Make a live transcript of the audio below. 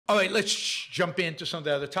All right, let's jump into some of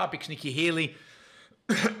the other topics. Nikki Haley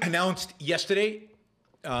announced yesterday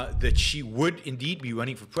that she would indeed be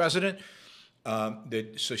running for president.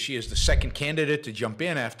 So she is the second candidate to jump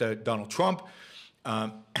in after Donald Trump.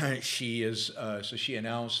 She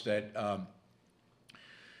announced that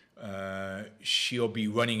she'll be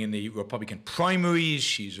running in the Republican primaries.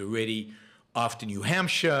 She's already off to New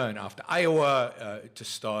Hampshire and off to Iowa to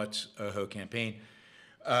start her campaign.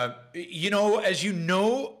 As you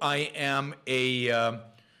know, I am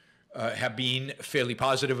have been fairly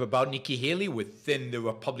positive about Nikki Haley within the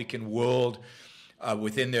Republican world,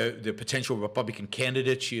 within the potential Republican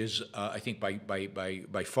candidate. She is, I think,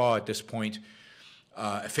 by far at this point,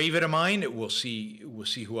 a favorite of mine. We'll see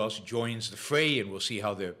who else joins the fray, and we'll see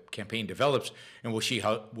how the campaign develops, and we'll see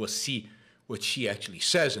what she actually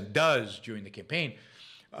says and does during the campaign,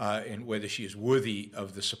 and whether she is worthy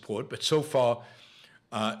of the support. But so far,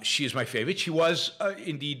 she is my favorite. She was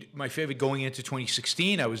indeed my favorite going into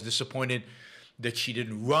 2016. I was disappointed that she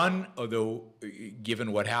didn't run, although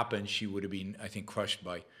given what happened, she would have been, I think, crushed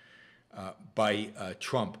by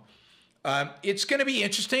Trump. It's going to be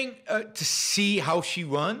interesting to see how she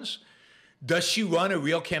runs. Does she run a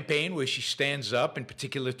real campaign where she stands up, in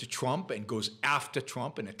particular to Trump, and goes after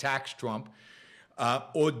Trump and attacks Trump?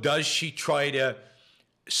 Or does she try to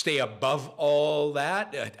stay above all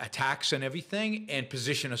that, attacks and everything, and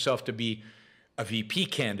position herself to be a VP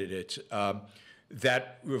candidate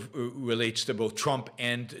that relates to both Trump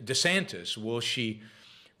and DeSantis?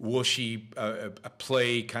 Will she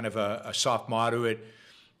play kind of a soft, moderate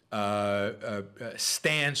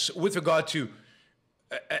stance with regard to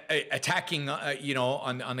attacking,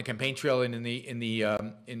 on the campaign trail and in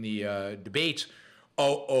the debates,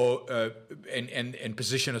 and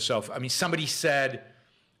position herself? I mean, somebody said,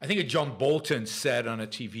 I think John Bolton said on a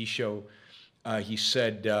TV show, he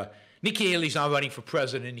said, Nikki Haley's not running for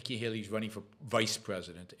president, Nikki Haley's running for vice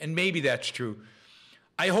president. And maybe that's true.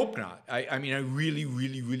 I hope not. I mean, I really,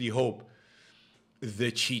 really, really hope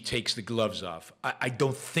that she takes the gloves off. I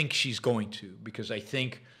don't think she's going to, because I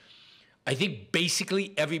think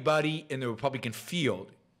basically everybody in the Republican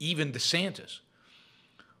field, even DeSantis,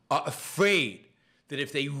 are afraid that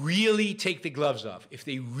if they really take the gloves off, if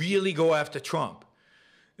they really go after Trump,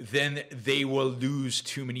 then they will lose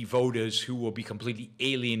too many voters who will be completely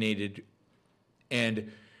alienated,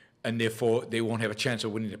 and therefore they won't have a chance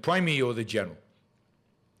of winning the primary or the general.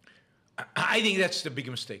 I think that's the big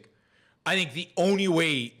mistake. I think the only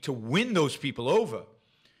way to win those people over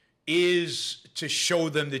is to show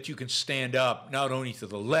them that you can stand up not only to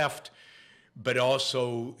the left, but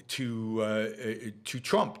also to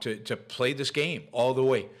Trump, to play this game all the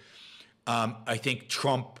way. I think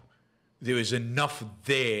Trump, there is enough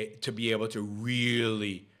there to be able to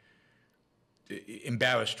really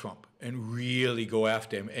embarrass Trump and really go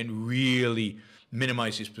after him and really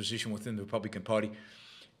minimize his position within the Republican Party.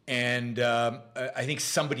 And I think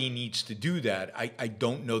somebody needs to do that. I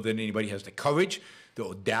don't know that anybody has the courage, the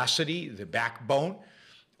audacity, the backbone.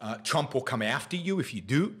 Trump will come after you if you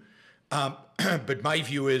do. But my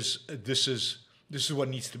view is this is what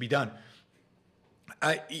needs to be done.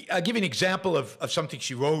 I'll give you an example of something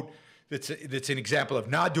she wrote that's an example of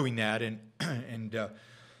not doing that and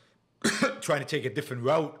trying to take a different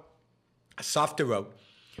route, a softer route.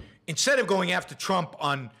 Instead of going after Trump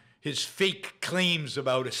on his fake claims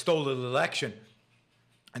about a stolen election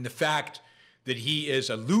and the fact that he is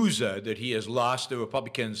a loser, that he has lost the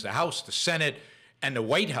Republicans, the House, the Senate, and the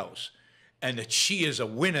White House, and that she is a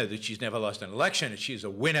winner, that she's never lost an election, that she is a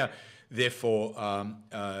winner, therefore,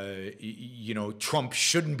 Trump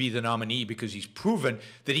shouldn't be the nominee because he's proven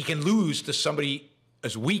that he can lose to somebody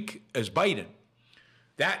as weak as Biden.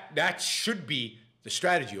 That should be the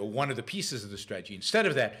strategy, or one of the pieces of the strategy. Instead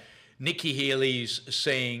of that, Nikki Haley's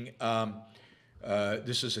saying,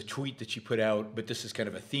 this is a tweet that she put out, but this is kind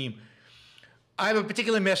of a theme. I have a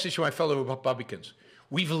particular message to my fellow Republicans.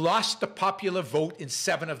 We've lost the popular vote in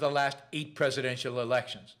 7 of the last 8 presidential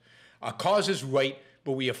elections. Our cause is right,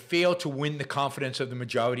 but we have failed to win the confidence of a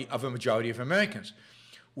majority of Americans.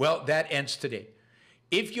 Well, that ends today.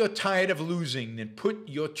 If you're tired of losing, then put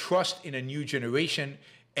your trust in a new generation.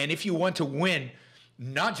 And if you want to win,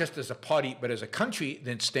 not just as a party, but as a country,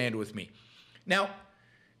 then stand with me. Now,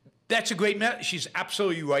 that's a great message. She's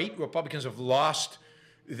absolutely right. Republicans have lost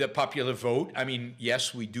the popular vote. I mean,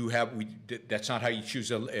 yes, we do have, that's not how you choose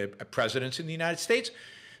a president in the United States.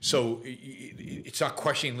 So it's not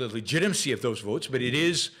questioning the legitimacy of those votes, but it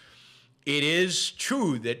is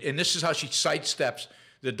true that, and this is how she sidesteps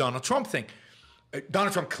the Donald Trump thing.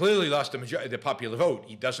 Donald Trump clearly lost the popular vote.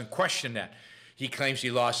 He doesn't question that. He claims he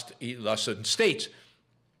lost certain states.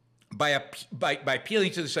 by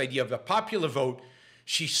appealing to this idea of the popular vote,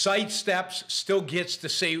 she sidesteps, still gets to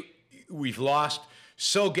say we've lost,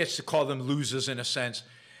 still gets to call them losers in a sense,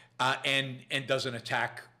 and doesn't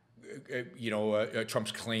attack,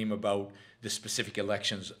 Trump's claim about the specific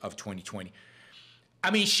elections of 2020. I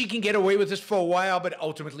mean, she can get away with this for a while, but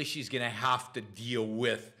ultimately she's going to have to deal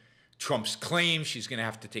with Trump's claim. She's going to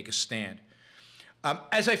have to take a stand.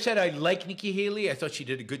 As I've said, I like Nikki Haley. I thought she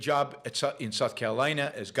did a good job in South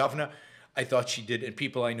Carolina as governor. I thought she did, and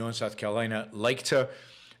people I know in South Carolina liked her.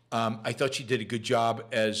 I thought she did a good job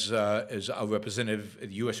as a representative,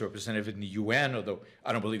 the U.S. representative in the UN, although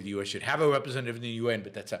I don't believe the U.S. should have a representative in the UN,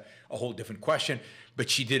 but that's a whole different question. But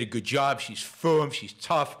she did a good job. She's firm. She's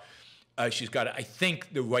tough. She's got, I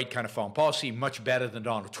think, the right kind of foreign policy, much better than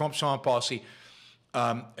Donald Trump's foreign policy.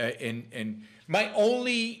 And my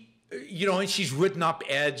only, and she's written up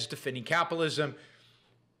ads defending capitalism.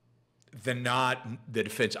 They're not the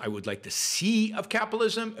defense I would like to see of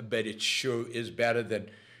capitalism, but it sure is better than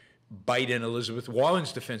Biden, Elizabeth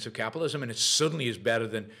Warren's defense of capitalism, and it certainly is better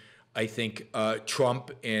than, I think,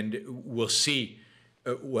 Trump, and we'll see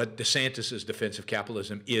what DeSantis' defense of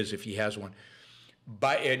capitalism is if he has one.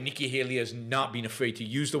 But Nikki Haley has not been afraid to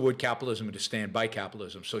use the word capitalism and to stand by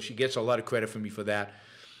capitalism, so she gets a lot of credit from me for that.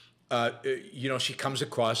 She comes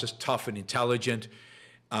across as tough and intelligent.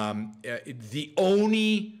 The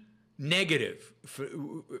only negative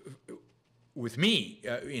with me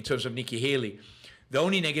in terms of Nikki Haley, the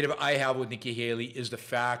only negative I have with Nikki Haley is the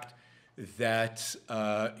fact that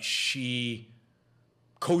she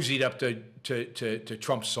cozied up to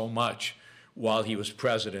Trump so much while he was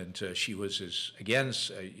president. She was his, again,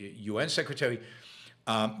 UN secretary,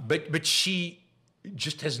 but she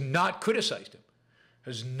just has not criticized him,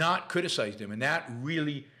 and that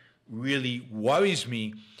really, really worries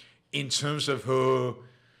me in terms of her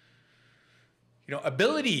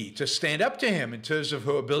ability to stand up to him, in terms of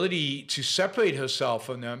her ability to separate herself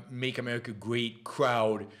from the Make America Great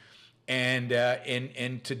crowd, and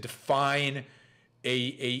to define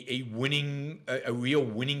a real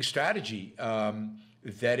winning strategy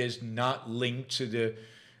that is not linked to the,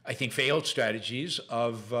 I think, failed strategies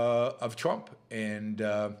of Trump. And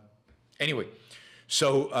anyway,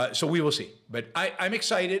 so we will see. But I'm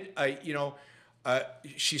excited.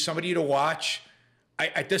 She's somebody to watch.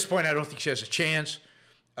 At this point, I don't think she has a chance.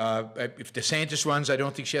 If DeSantis runs, I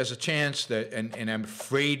don't think she has a chance. And I'm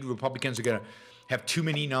afraid Republicans are going to have too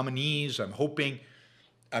many nominees. I'm hoping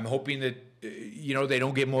that they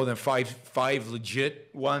don't get more than five legit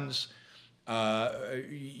ones.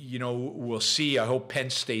 We'll see. I hope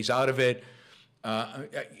Pence stays out of it.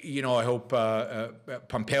 I hope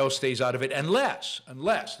Pompeo stays out of it, unless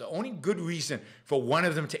the only good reason for one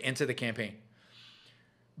of them to enter the campaign.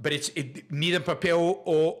 But neither Pompeo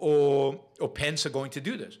or Pence are going to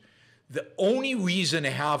do this. The only reason to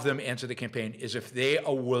have them enter the campaign is if they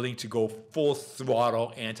are willing to go full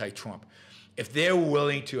throttle anti-Trump. If they're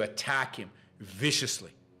willing to attack him viciously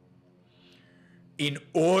in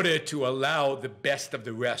order to allow the best of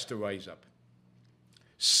the rest to rise up.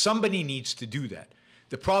 Somebody needs to do that.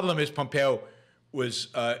 The problem is Pompeo is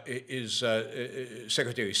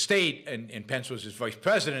Secretary of State and Pence was his vice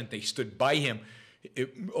president. They stood by him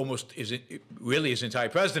really his entire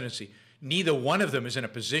presidency. Neither one of them is in a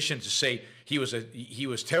position to say he was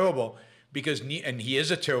terrible, and he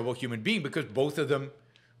is a terrible human being, because both of them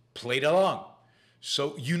played along.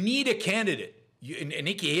 So you need a candidate, and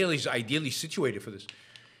Nikki Haley's ideally situated for this.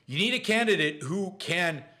 You need a candidate who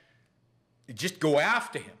can just go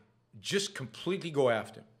after him, just completely go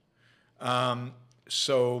after him.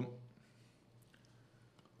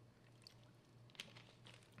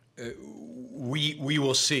 We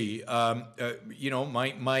will see. My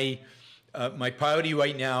priority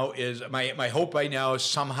right now is, my hope right now is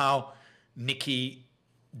somehow Nikki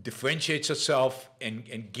differentiates herself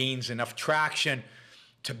and gains enough traction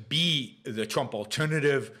to be the Trump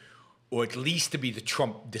alternative, or at least to be the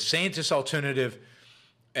Trump-DeSantis alternative,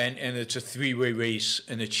 and it's a three-way race,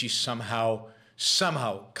 and that she somehow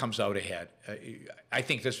comes out ahead. I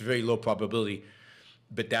think that's very low probability,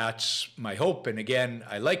 but that's my hope. And again,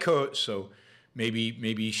 I like her, so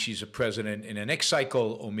maybe she's a president in the next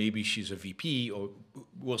cycle, or maybe she's a VP, or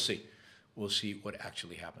we'll see. We'll see what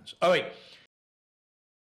actually happens. All right.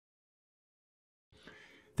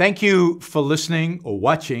 Thank you for listening or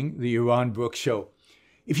watching the Yaron Brook Show.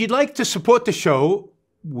 If you'd like to support the show,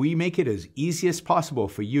 we make it as easy as possible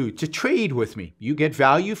for you to trade with me. You get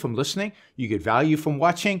value from listening. You get value from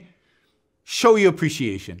watching. Show your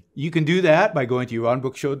appreciation. You can do that by going to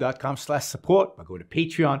yaronbrookshow.com/support, by going to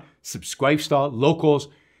Patreon, Subscribestar, Locals,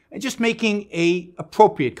 and just making an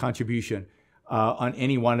appropriate contribution on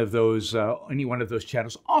any one of those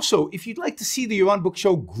channels. Also, if you'd like to see the Yaron Book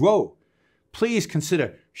Show grow, please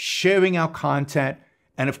consider sharing our content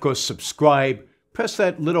and, of course, subscribe. Press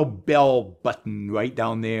that little bell button right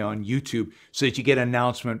down there on YouTube so that you get an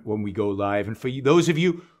announcement when we go live. And for those of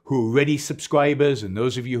you who are already subscribers and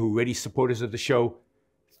those of you who are already supporters of the show,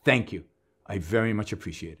 thank you. I very much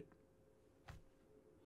appreciate it.